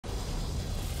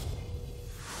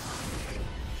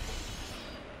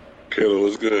Killer,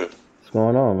 what's good? What's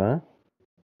going on, man?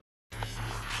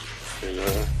 You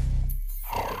know?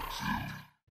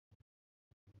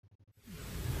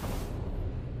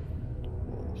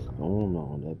 What's going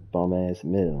on? That bum ass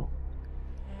Mill.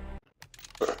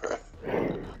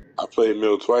 I played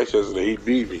Mill twice yesterday. He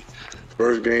beat me.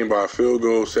 First game by a field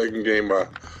goal, second game by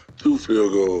 2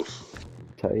 field goals.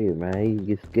 Tell you, man,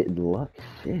 he just getting luck.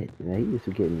 Shit, man, he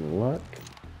just getting luck.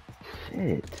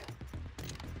 Shit.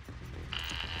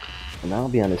 And I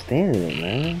don't be understanding it,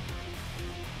 man.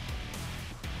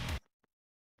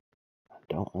 I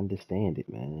don't understand it,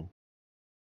 man.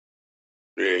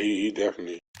 Yeah, he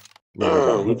definitely.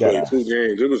 Man, We played 2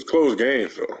 games. It was close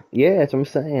games, though. Yeah, that's what I'm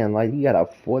saying. Like, he got a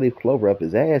 40 clover up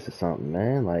his ass or something,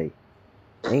 man. Like,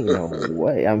 ain't no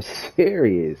way. I'm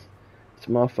serious. This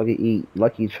motherfucker eat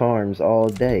Lucky Charms all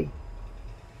day.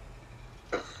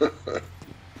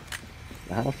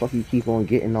 How the fuck you keep on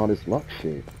getting all this luck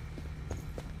shit?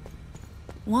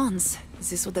 Once,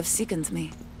 this would have sickened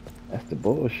me. That's the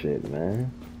bullshit,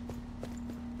 man.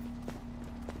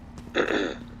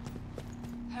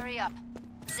 Hurry up.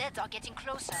 Zeds are getting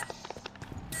closer.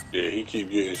 Yeah, he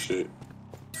keep getting shit.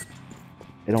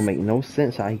 It don't make no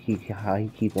sense how he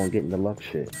keep on getting the luck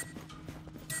shit.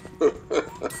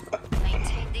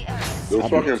 Maintain the earth. Those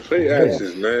fucking play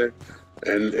axes, man.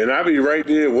 And I be right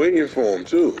there waiting for him,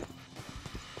 too.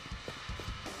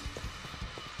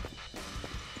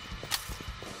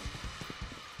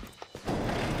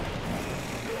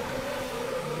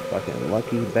 Fucking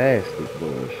lucky bastard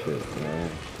bullshit, man.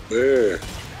 Yeah.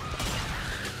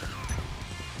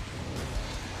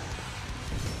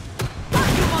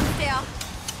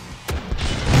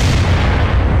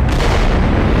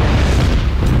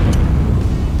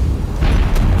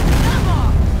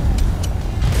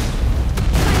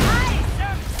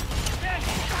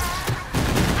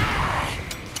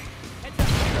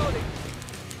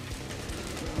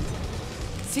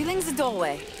 Sealing the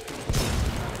doorway.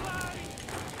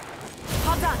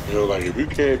 You know, like, if you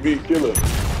can't beat Killer.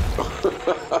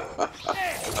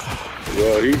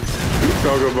 Well, he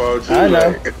talking about you. I know.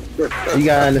 Like. You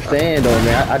gotta understand, though,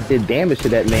 man. I did damage to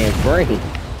that man's brain.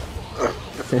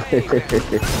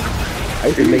 I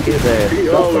used to make his ass. He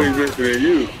always mentioning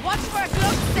you. Watch for a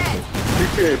close set. You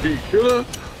can't beat Killer?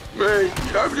 Man,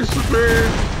 I'm just a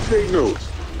man. Take notes.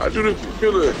 I do this for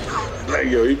Killer. Like,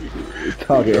 yo, he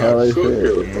talking hella shit.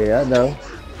 Killer. Yeah, I know.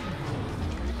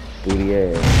 Booty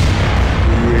ass.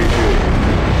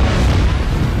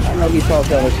 I know he talk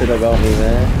hella shit about me,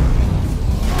 man.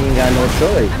 He ain't got no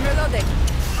choice. I'm reloading.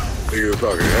 Nigga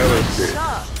talking hella shit.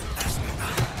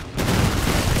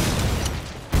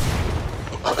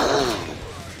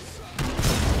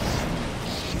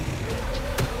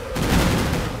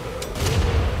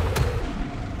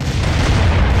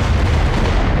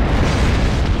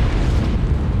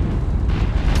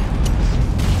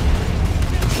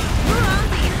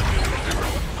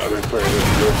 I've been playing this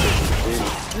real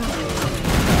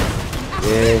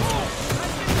Yeah.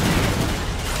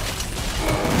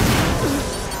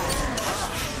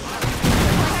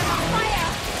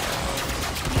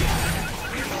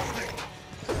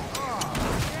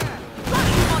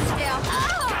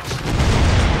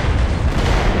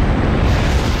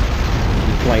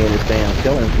 Playing this damn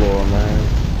killing floor, man.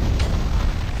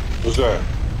 What's that?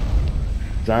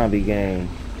 Zombie game.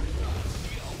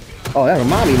 Oh, that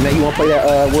remind me, man. You wanna play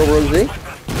that World War Z?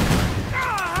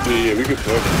 Yeah, we can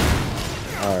talk.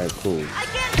 Alright, cool. I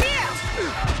can't hear.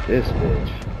 This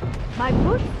bitch. My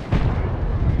boots?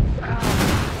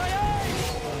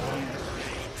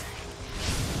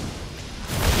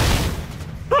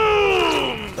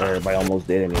 Everybody almost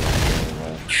dead anyway.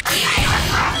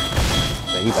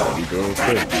 Man, he about to be dead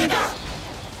too.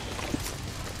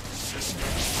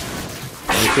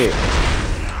 Okay.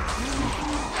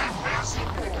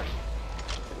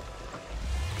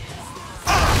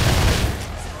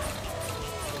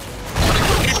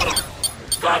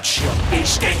 Gotcha,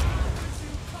 beastie.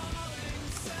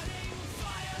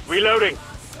 Reloading.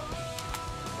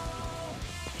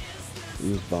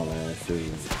 These bum ass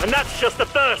dudes. And that's just the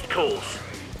first course.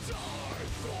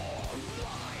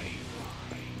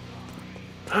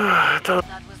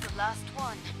 That was the last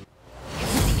one.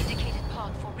 It's the indicated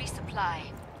pod for resupply.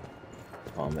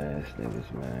 Bum ass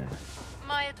niggas, man.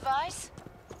 My advice?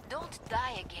 Don't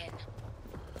die again.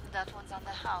 That one's on the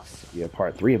house. Yeah,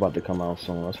 part 3 about to come out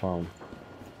soon. That's why I'm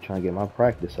trying to get my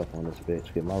practice up on this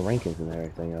bitch. Get my rankings and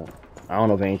everything up. I don't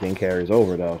know if anything carries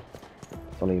over though.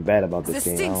 Something bad about this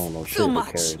game. I don't know shit if it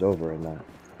carries over or not.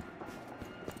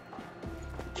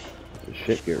 The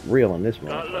shit get real in this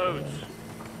one. Got loads.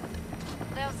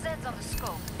 There's Zeds on the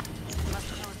scope. Must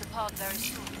close the pod very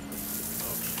soon.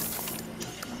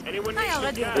 Anyone I needs some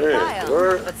already have gas? a Yeah, fire,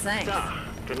 word. but thanks. Ah,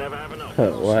 can never have enough.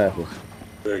 What happened?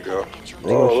 There you go. Get you They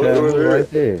gonna Oh, shot look me at right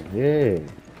that. there. Yeah.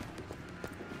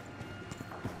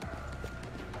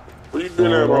 Where you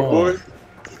been at, Hold my boy? on.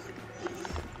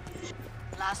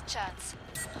 last chance.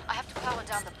 I have to power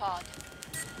down the pod.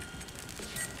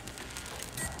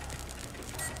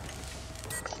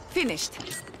 Finished.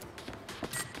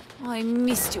 I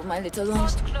missed you, my little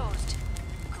lunch. Pod closed.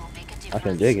 Go make a difference. I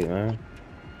can dig it, man.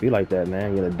 Be like that,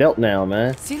 man. You're an adult now,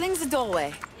 man. Sealing the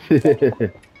doorway.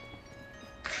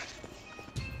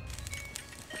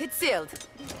 It's sealed.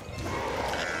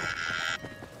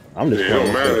 I'm just Yeah, it playing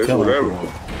don't matter. this It's killing whatever.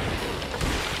 people.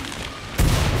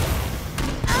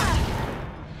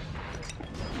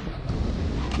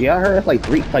 Yeah, I heard it's like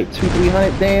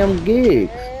 200-300 damn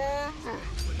gigs.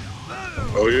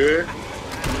 Oh, yeah?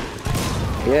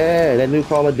 Yeah, that new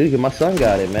Call of Duty. My son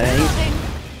got it, man.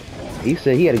 He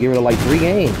said he had to get rid of like 3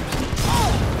 games.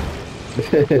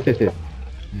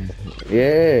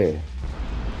 Yeah.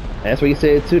 That's what he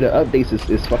said too. The updates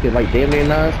is fucking like damn near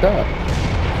non-stop.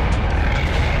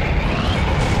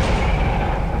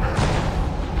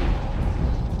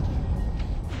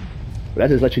 But that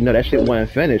just let you know that shit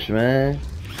wasn't finished, man.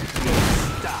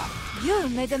 You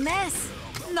made a mess.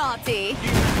 Naughty.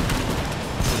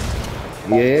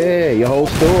 Yeah, your whole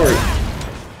story.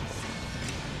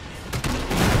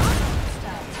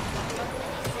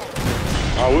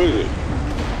 How is it?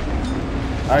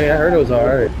 Oh yeah, I heard it was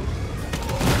alright.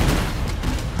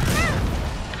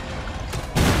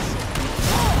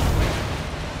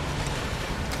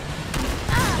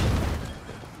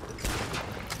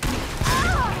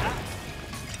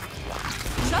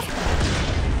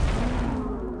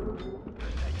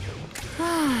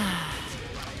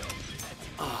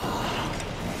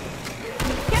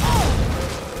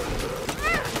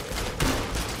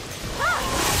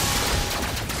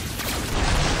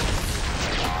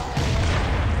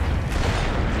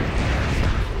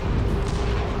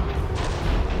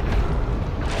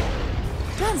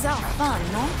 Guns are fun,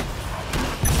 no?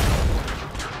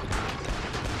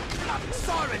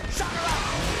 Siren, shut her up!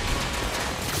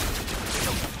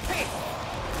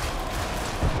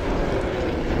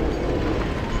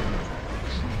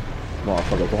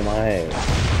 Motherfuckers on my ass.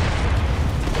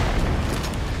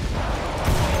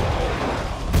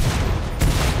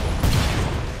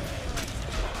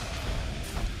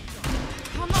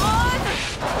 Come on!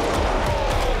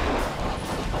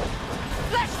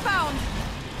 Flashbound!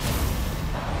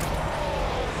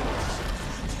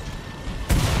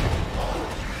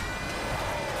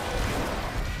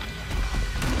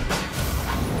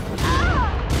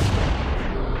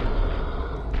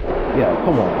 Yeah,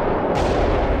 come on.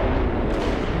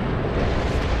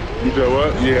 You know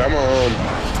what? Yeah, I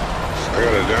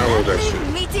gotta download that shit.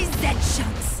 Meaty Z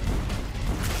shots.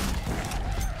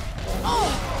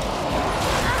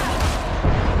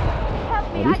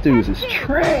 Oh, these dudes is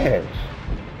trash.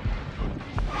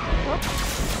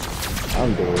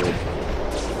 I'm dead.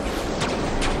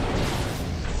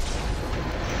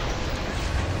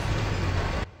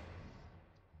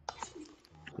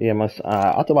 Yeah, I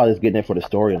thought about just getting it for the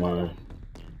storyline,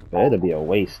 but it'll be a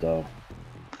waste though.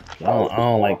 I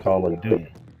don't like Call of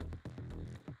Duty.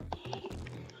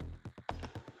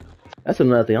 That's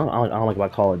another thing I don't like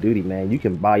about Call of Duty, man. You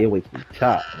can buy your way to the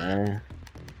top, man.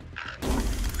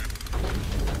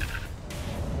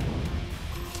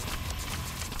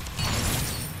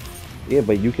 Yeah,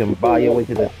 but you can buy your way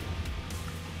to the...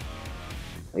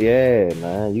 Yeah,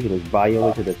 man. You can just buy your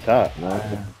way to the top,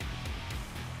 man.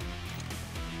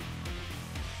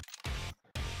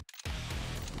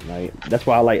 Like, that's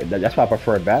why I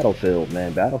prefer Battlefield,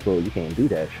 man. Battlefield, you can't do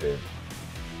that shit.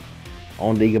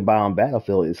 Only thing you can buy on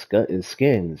Battlefield is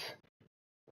skins.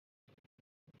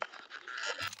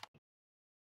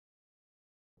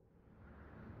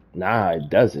 Nah, it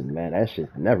doesn't, man. That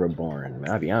shit's never boring,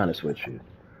 man. I'll be honest with you.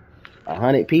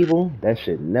 100 people, that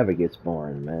shit never gets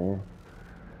boring, man.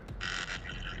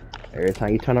 Every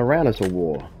time you turn around, it's a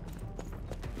war.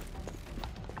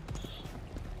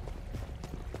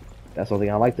 That's the only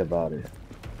thing I liked about it.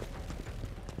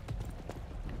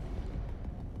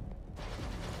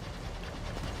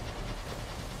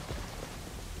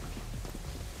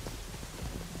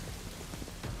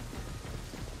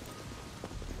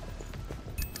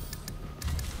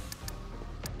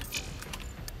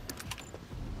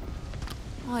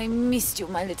 I missed you,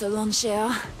 my little launcher.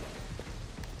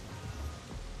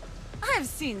 I've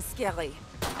seen scary,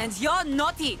 and you're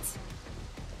not it.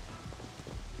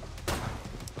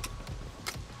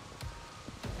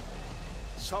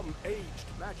 Some aged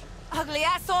magic. Ugly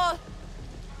asshole.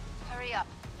 Hurry up.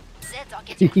 Zeds are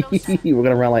getting closer. We're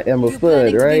gonna run like Emma You Fudd,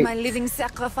 planning to be right? my living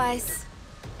sacrifice?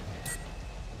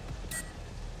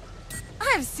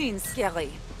 I've seen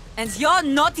scary, and you're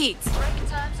not it. Break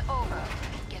time's over.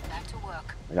 Get back to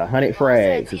work. I got 100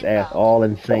 frags. His ass all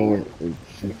insane. At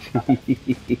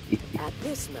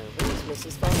this moment,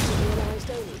 Mrs. Foster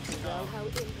realized only too well how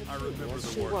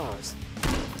inconvenienced she was.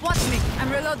 Watch me.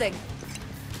 I'm reloading.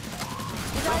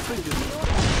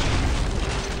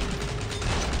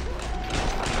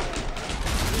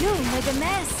 You made a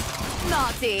mess.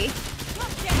 Naughty.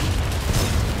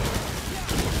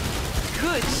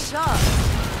 Good shot.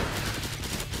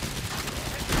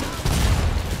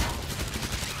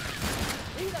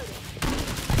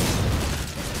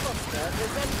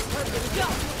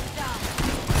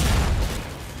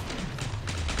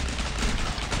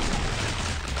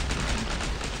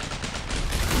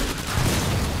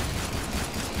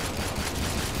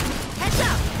 Heads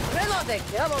up! Reloading!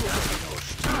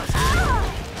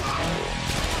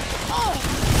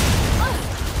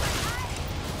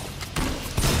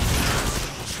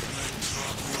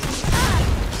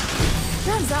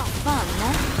 Guns are fun,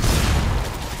 huh?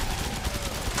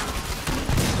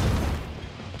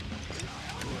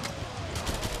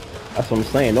 That's what I'm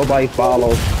saying. Nobody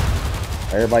follows.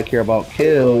 Everybody care about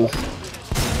kills.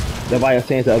 Nobody's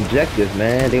saying it's an objective,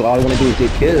 man. They all they want to do is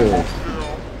get kills.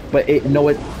 But you know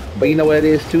what it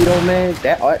is too, though, man.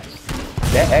 That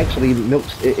actually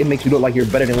milks. It makes you look like you're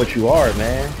better than what you are,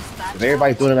 man. If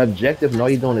everybody's doing an objective and all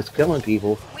you're doing is killing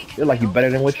people, you're like you're better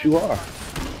than what you are.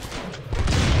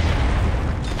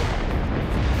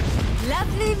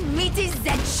 Lovely meaty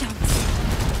Z-chunks.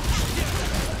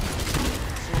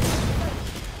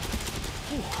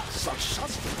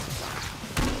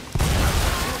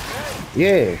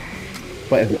 Yeah,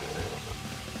 but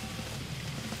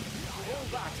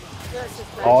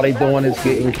all they doing is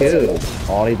getting kills.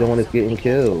 All they doing is getting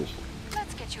kills.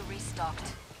 Let's get you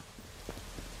restocked.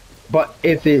 But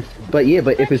if it's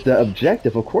the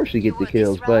objective, of course you get the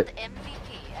kills. But MVP,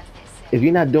 as they say. if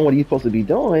you're not doing what you're supposed to be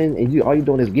doing, and all you're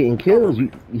doing is getting kills,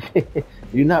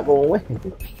 you're not gonna win.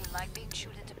 You like being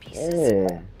shooted to pieces?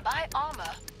 Yeah. Buy armor.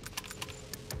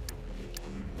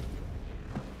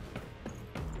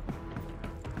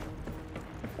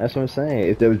 That's what I'm saying.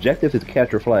 If the objective is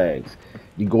capture flags,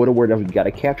 you go to where you gotta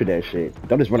capture that shit.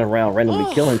 Don't just run around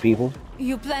randomly killing people.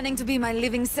 You planning to be my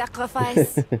living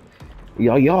sacrifice?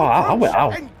 I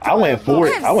went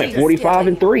 45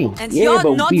 and 3. And Yeah, you're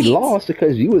but not we it. lost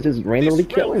because you was just randomly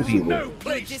killing people. No You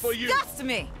place for you. disgust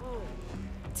me.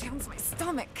 Turns my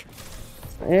stomach.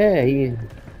 Yeah, he.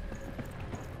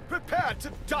 Prepare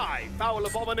to die, foul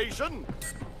abomination.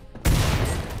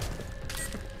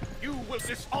 You will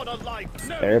dishonor life.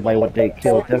 No Everybody more. want their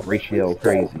kill death ratio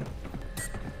crazy.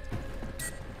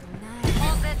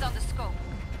 All Zeds on the scope.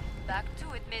 Back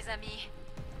to it, mes amis.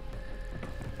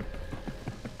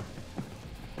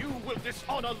 You will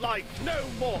dishonor life no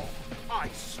more. I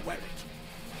swear it.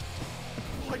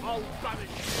 I'll banish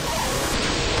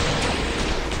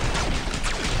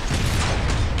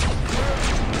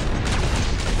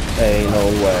Ain't no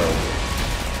way.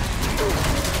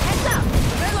 Heads up!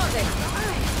 Reloading!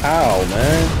 Ow,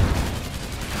 man.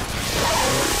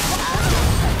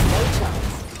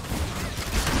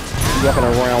 He's walking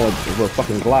around with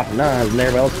fucking Glock 9s and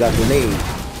everybody else got grenades.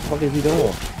 What the fuck is he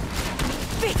doing?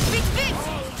 Big, big, big!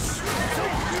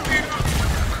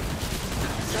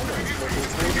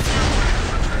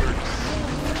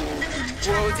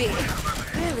 Brody.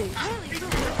 Really, really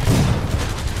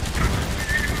good.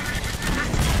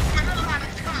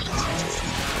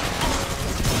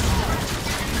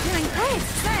 Doing great,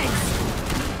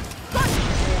 thanks.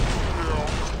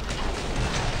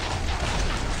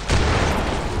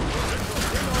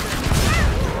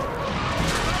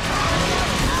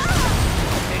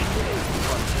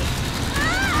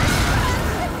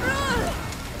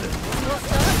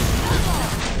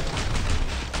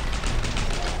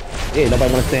 Yeah,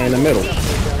 nobody want to stay in the middle. Good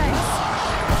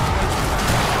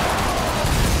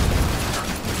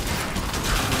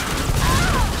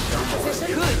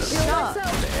shot.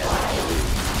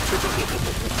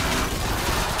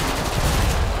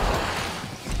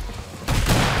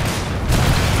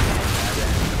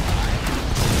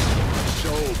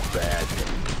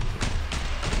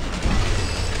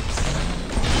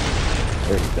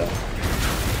 There we go.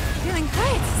 Feeling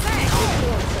great, thanks.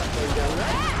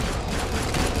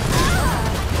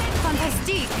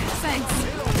 Fantastic, thanks.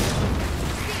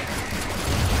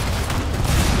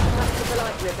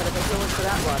 For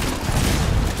that one.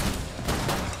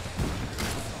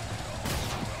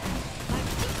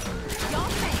 Your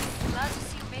face. Glad to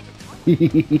see you made it through. Make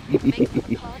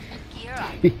the pod and gear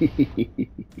up.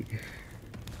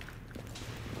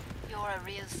 You're a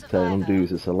real Telling them survivor.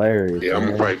 dudes it's hilarious. Yeah, I'm man.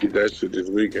 gonna probably get that shit this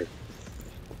weekend.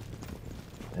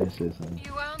 That's just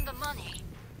You earned the money.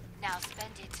 Now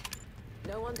spend it.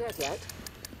 No one dead yet.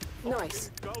 Nice.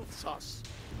 Engulfs us.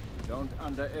 Don't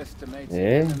underestimate the Yeah.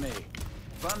 enemy.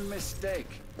 One mistake,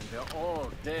 and they're all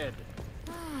dead.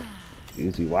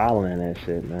 dudes be wilding in that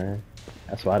shit, man.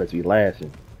 That's why I just be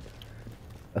laughing.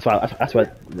 That's why I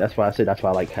said that's why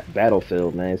I like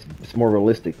Battlefield, man. It's more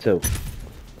realistic too.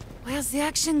 Where's the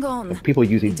action gone? People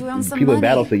usually You do earn some people in money.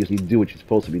 Battlefield usually do what you're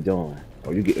supposed to be doing,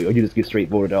 or you just get straight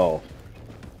voted off.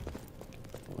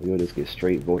 Or you'll just get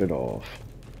straight voted off.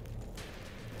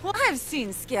 What I've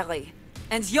seen, Scary.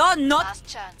 And you're not. Last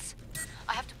chance.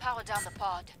 I have to power down the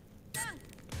pod.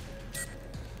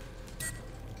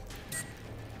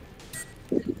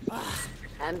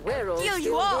 And we're all Kill you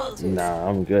still all. here too. Nah,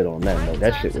 I'm good on that. No,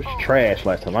 that shit was trash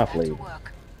last time I played. Yeah,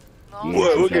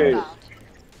 What? What game?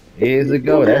 Years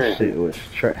ago, that shit was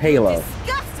Halo.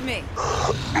 Disgust me.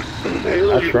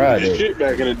 Halo, I tried it. shit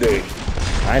back in the day.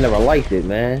 I ain't never liked it,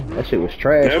 man. That shit was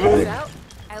trash. Never? man. Out.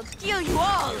 I'll kill you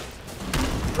all.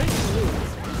 Breaking news.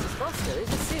 Mrs. Foster is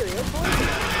a serial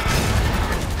poisoner.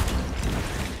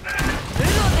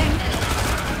 Reloading.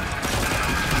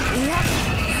 Yep,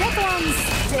 that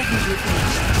one's definitely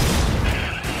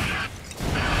finished.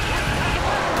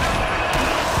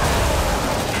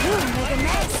 You made a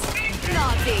mess.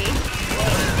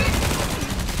 Naughty.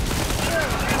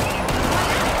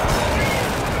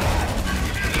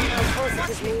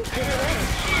 Positively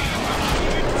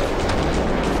correct.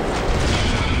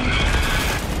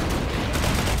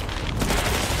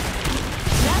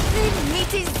 Nothing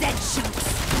meaty that shoots.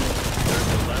 There's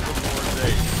 11 more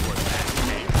days before that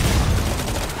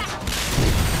game.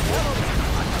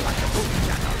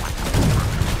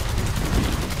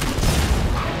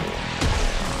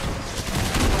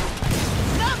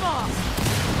 Vamos!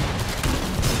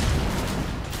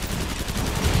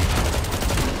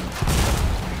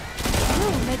 You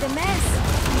made a mess.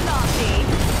 Naughty.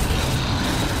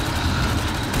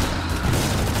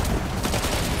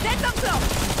 Set them close.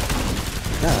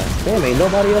 God damn, ain't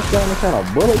nobody else got any kind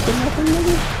of bullets or nothing,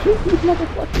 nigga? Shoot these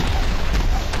motherfuckers.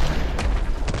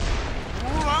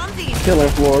 On these. Killing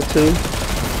Floor 2.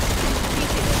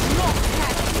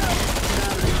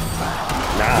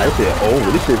 Nah, this shit old.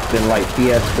 This shit's been like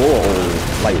PS4 old.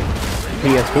 Like,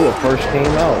 PS4 first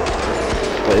came out.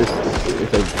 But it's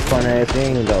a fun ass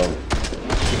game though.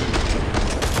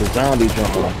 The zombie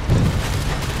jumper.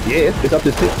 Yeah, it's up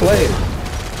to 6 players.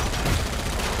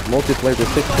 Multiplayer to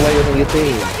 6 players on your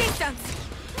team. Distance.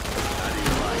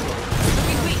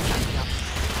 Looking weak.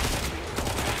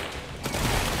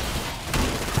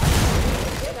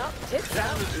 Get up, tits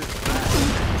out.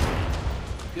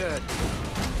 Good.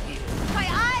 My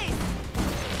eyes.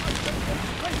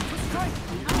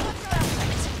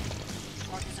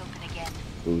 Pod is open again.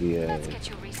 Booty Let's ass. get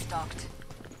you restocked.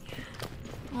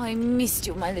 I missed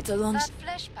you, my little lunch. That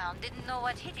flesh pound didn't know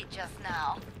what hit it just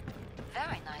now.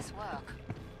 Very nice work.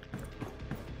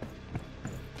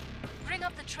 Bring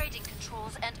up the trading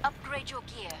controls and upgrade your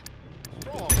gear.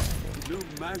 Oh, new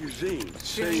magazine.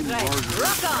 Same Right. margin.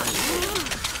 Rock on.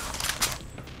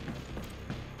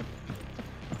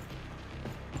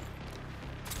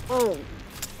 Oh,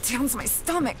 turns my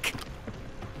stomach.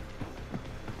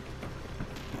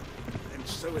 And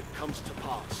so it comes to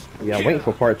pass. Yeah, I'm waiting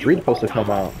for part 3 supposed to come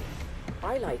out.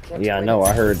 I like it. Yeah, I when know. it's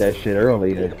I heard that shit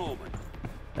earlier. In a moment.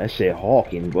 That shit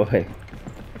hawking, boy.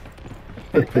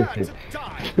 Prepare to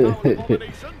die, foul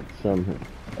abomination.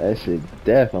 That shit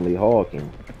definitely hawking.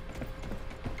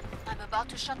 I'm about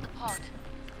to shut the pod.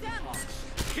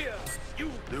 Here,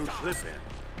 you New die. slip in.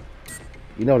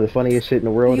 You know the funniest shit in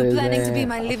the world You is, planning man? to be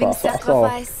my I living saw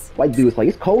sacrifice? white dudes like,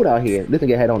 it's cold out here. This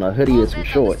nigga had on a hoodie and some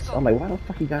shorts. I'm like, why the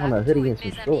fuck you got on a hoodie and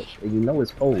some shorts? And you know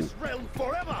it's cold. This realm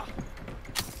forever.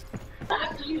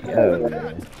 Oh,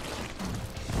 man.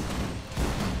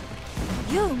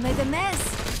 You made a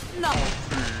mess. No.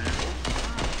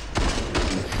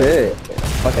 Shit.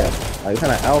 Fuck out. Like, what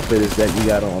kind of outfit is that you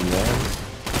got on, man?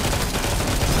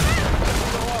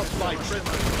 Go off, my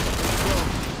prisoner.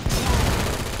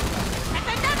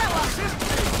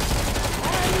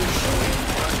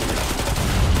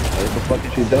 What the fuck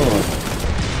is you doing?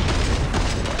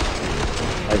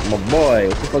 Like, my boy,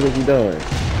 what the fuck is you doing?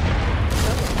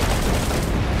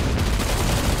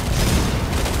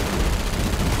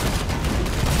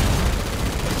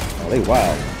 Oh, they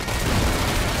wild.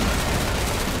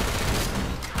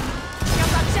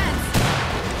 Got a chance.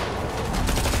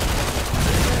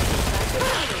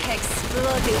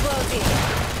 Explodey worthy.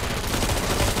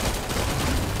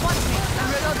 Watch me. I'm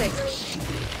reloading.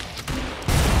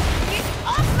 Get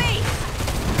off me!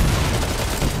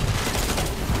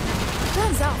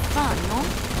 Fights are fun, no?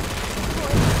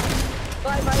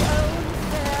 By my own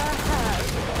fair hand.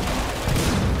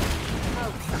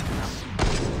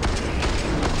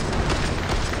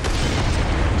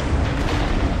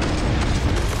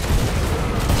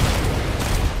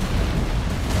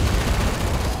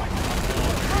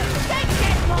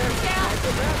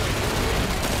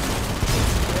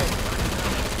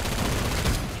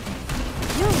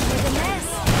 You made a mess.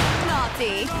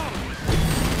 Naughty.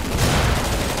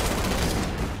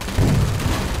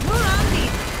 Muranti.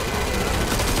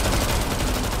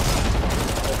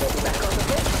 Back on the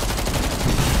pitch.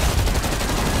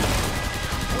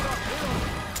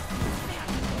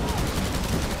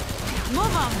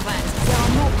 Move on, friends. There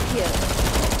are no kills.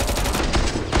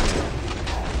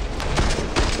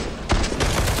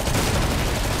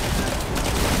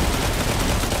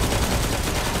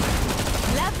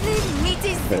 Lovely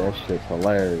meaty soup. That shit's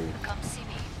hilarious. Come see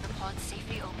me. The pod's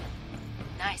safely open.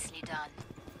 Nicely done.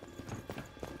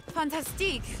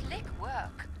 Fantastic. Slick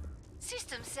work.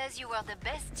 System says you were the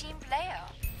best team player.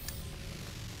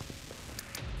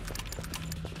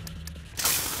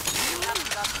 You haven't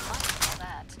got money for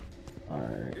that.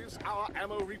 Alright. Is our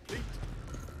ammo replete?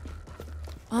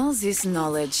 All this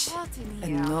knowledge What in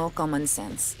and no common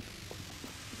sense.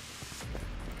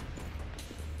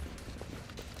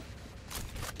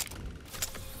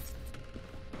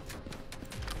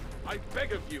 I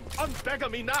beg of you, unbeggar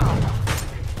me now!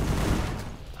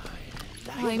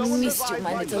 I missed you,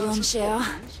 my little Longshare.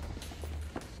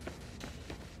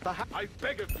 I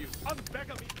beg of you,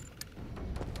 unbeggar me!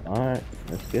 Alright,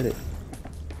 let's get it.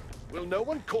 Will no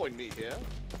one coin me here?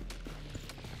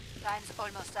 Time's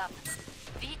almost up.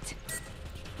 Vite.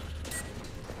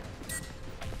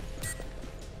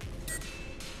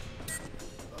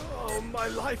 Oh, my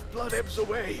lifeblood ebbs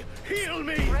away. Heal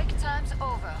me! Break time's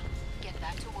over. Get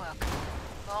back to work.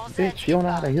 Balls Bitch, you don't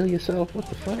know how to heal yourself? What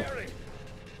the fuck? Harry,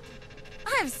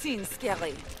 I've seen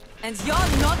Scary, and you're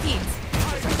not it.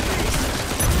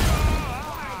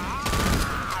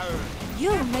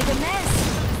 You made a mess,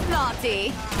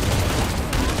 naughty.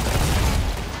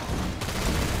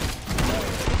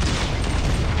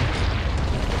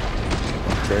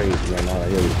 Crazy, you don't know how to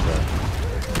heal yourself.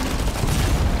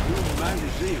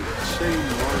 Magazine, same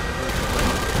word.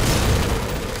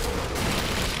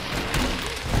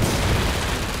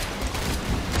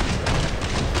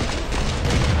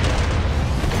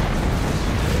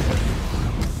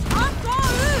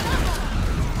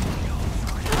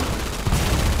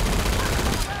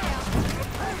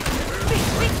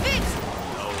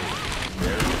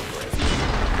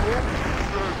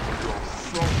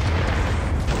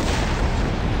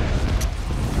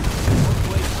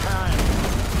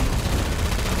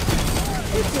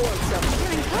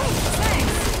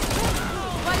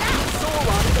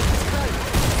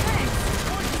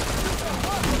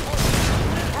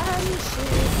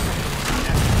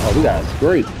 Oh, we got a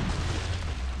scrape.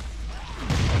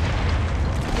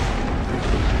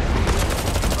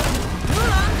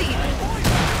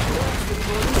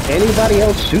 Anybody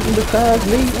else shooting besides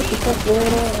me? What the fuck's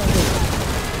going on?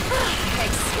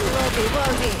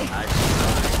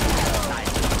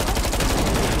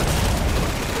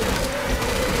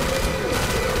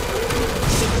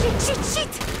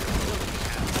 Shit!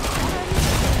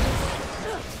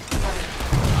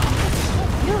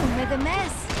 You made a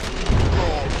mess.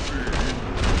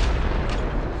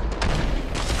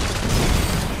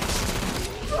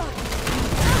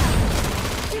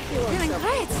 Feeling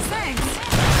great, thanks.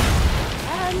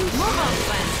 And move on,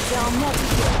 friends. There are more to do.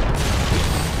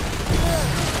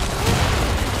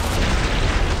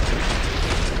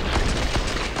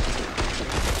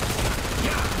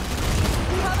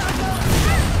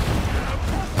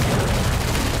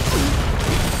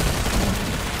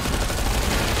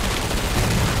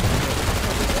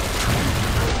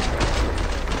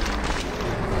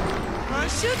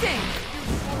 Shooting!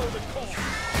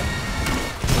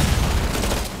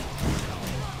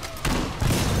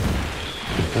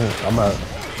 I'm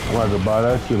about to buy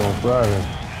that shit on Friday.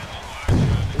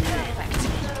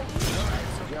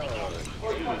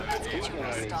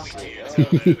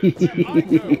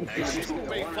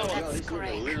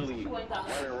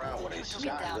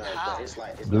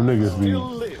 Them niggas be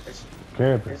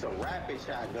camping.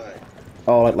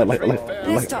 Oh,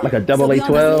 like a double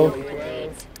A12?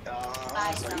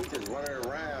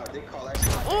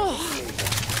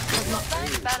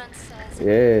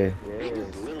 Yeah.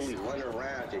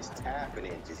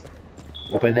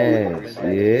 Open ass,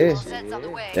 yeah.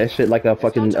 That shit like a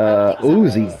fucking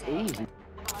Uzi.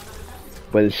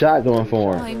 But it's shot going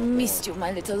for him. I missed you,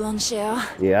 my little Longshare.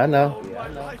 Yeah, I know.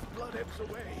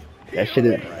 That shit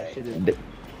is...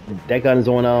 That gun is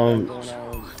on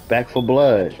Back for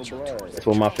Blood. That's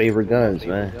one of my favorite guns,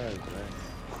 man.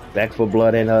 Back for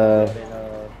Blood and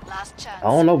Last chance. I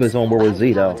don't know if it's on World War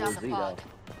Z though, Down the pod.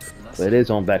 but it is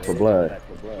on Back for Blood.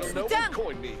 No one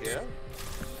coined me here.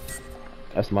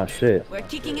 That's my shit. We're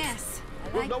kicking ass.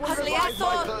 Will no one Hardly revive my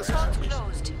asshole. thirst? Front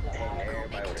closed. Go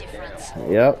make a difference.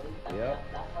 Yep.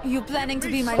 You planning to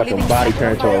be my Fucking living body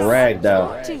turned to a rag though.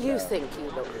 What do you think you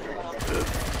look like?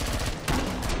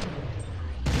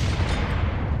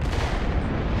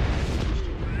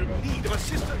 Need of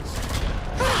assistance.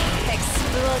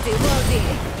 Explodey Woddy.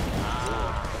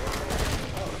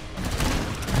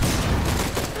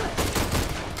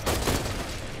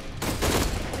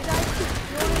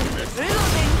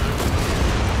 Reloading.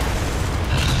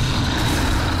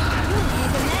 You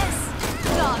need a mess.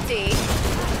 Naughty.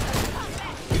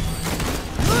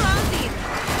 Reloading.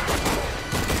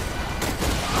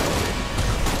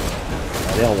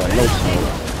 They don't want no smoke.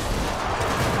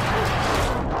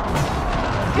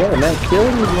 Yeah, man, kill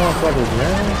these motherfuckers,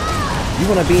 man. You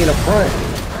wanna be in the front,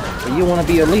 and you wanna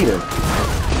be a leader.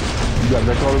 You got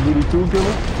that Call of Duty 2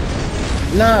 killer?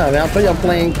 Nah, man, I'm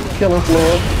playing Killing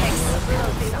Floor.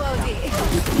 Explodey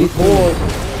Woddy. These boys,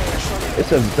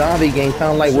 it's a zombie game,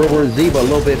 kind of like World War Z, but a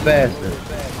little bit faster.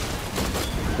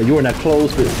 But you're in that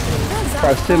close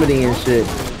proximity and shit.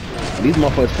 These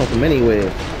motherfuckers come from anywhere.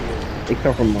 They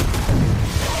come from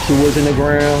sewers in the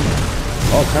ground,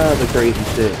 all kinds of crazy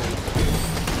shit.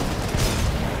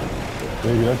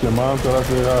 Baby, that's your mom, so I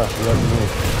said, good afternoon.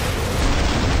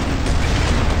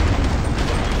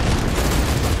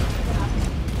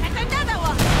 And another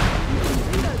one.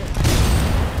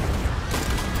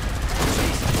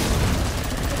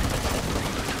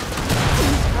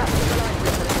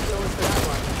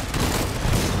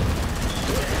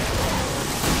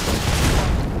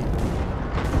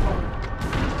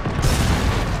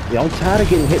 Yeah, I'm tired of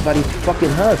getting hit by these fucking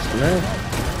husks, man.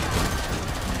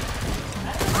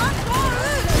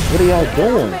 What are y'all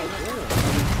doing? Reloading.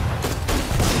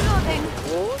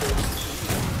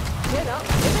 Get up,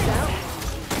 get down.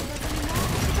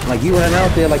 Like you running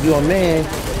out there like you a man.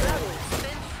 Spin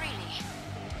freely.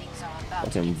 Things are about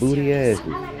to Fucking get booty serious.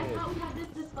 asses.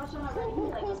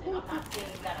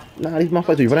 Nah, these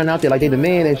motherfuckers be running out there like they the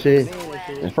man and shit.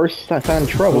 And first time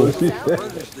trouble, She said,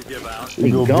 they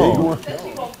you go big gone. one. Wishes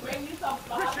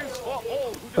for all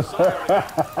who desire.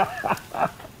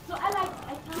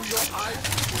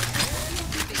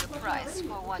 Big price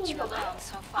for what you have done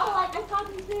so far.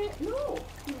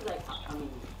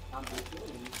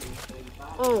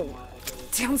 Oh,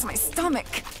 down's my stomach.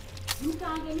 Keep your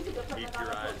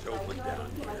eyes open down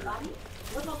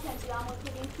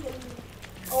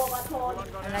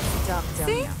here.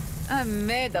 See? I'm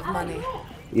made of money.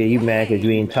 Yeah, you mad cause you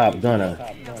ain't Top Gunner.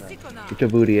 Get your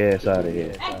booty ass out of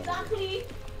here. Exactly.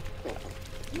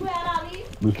 You had Ali.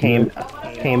 Came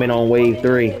in on wave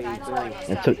 3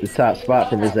 and took the top spot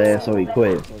from his ass, so he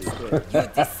quit. You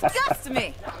disgust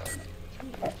me.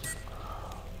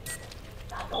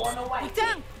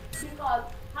 Putain. Because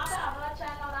how can I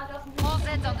check out and just All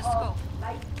Z's on the scope.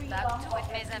 Back to it,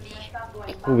 mes amis.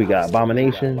 Who we got?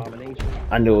 Abomination?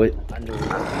 I knew it.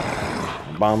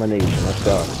 Abomination, let's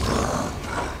go.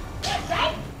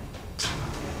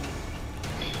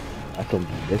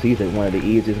 That's easily one of the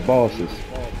easiest bosses.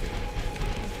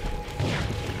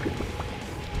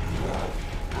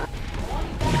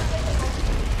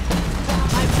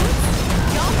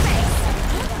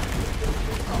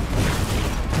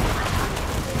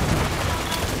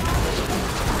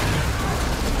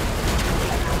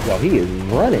 Yo, he is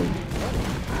running.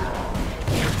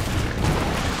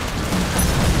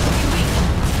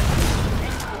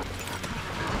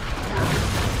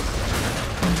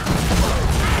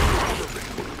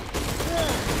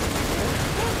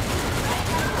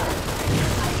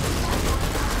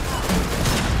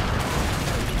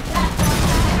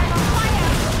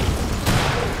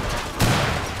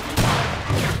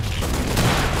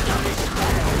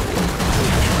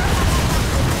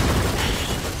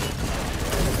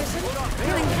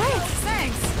 Feeling great,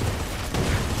 thanks.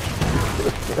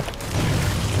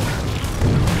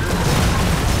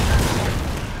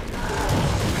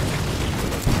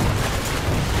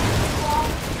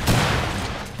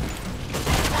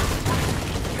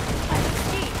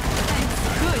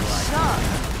 Good shot.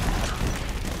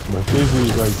 My figure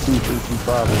is like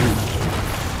 265 a week.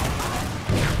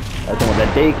 That's on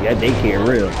that daycare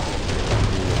real.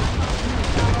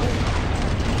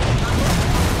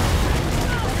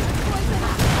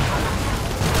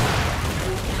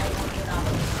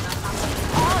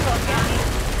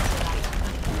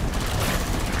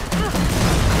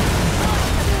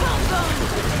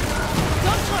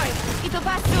 Don't worry, it'll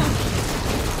pass soon.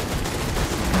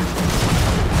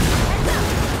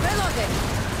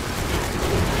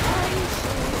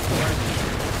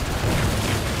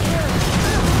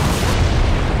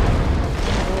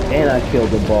 And I killed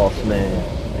the boss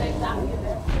man.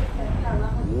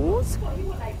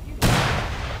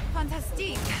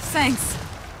 Fantastic. Thanks.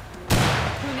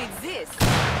 Who needs this?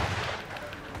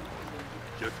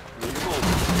 Just need a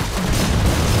moment.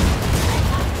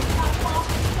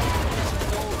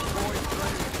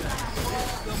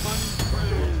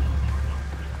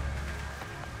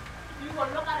 You will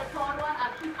look at a tall one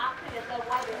and keep asking yourself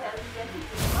why the hell you get it.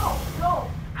 No.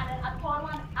 And then a tall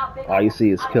one, a big All you see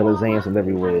is killer's handsome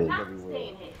everywhere.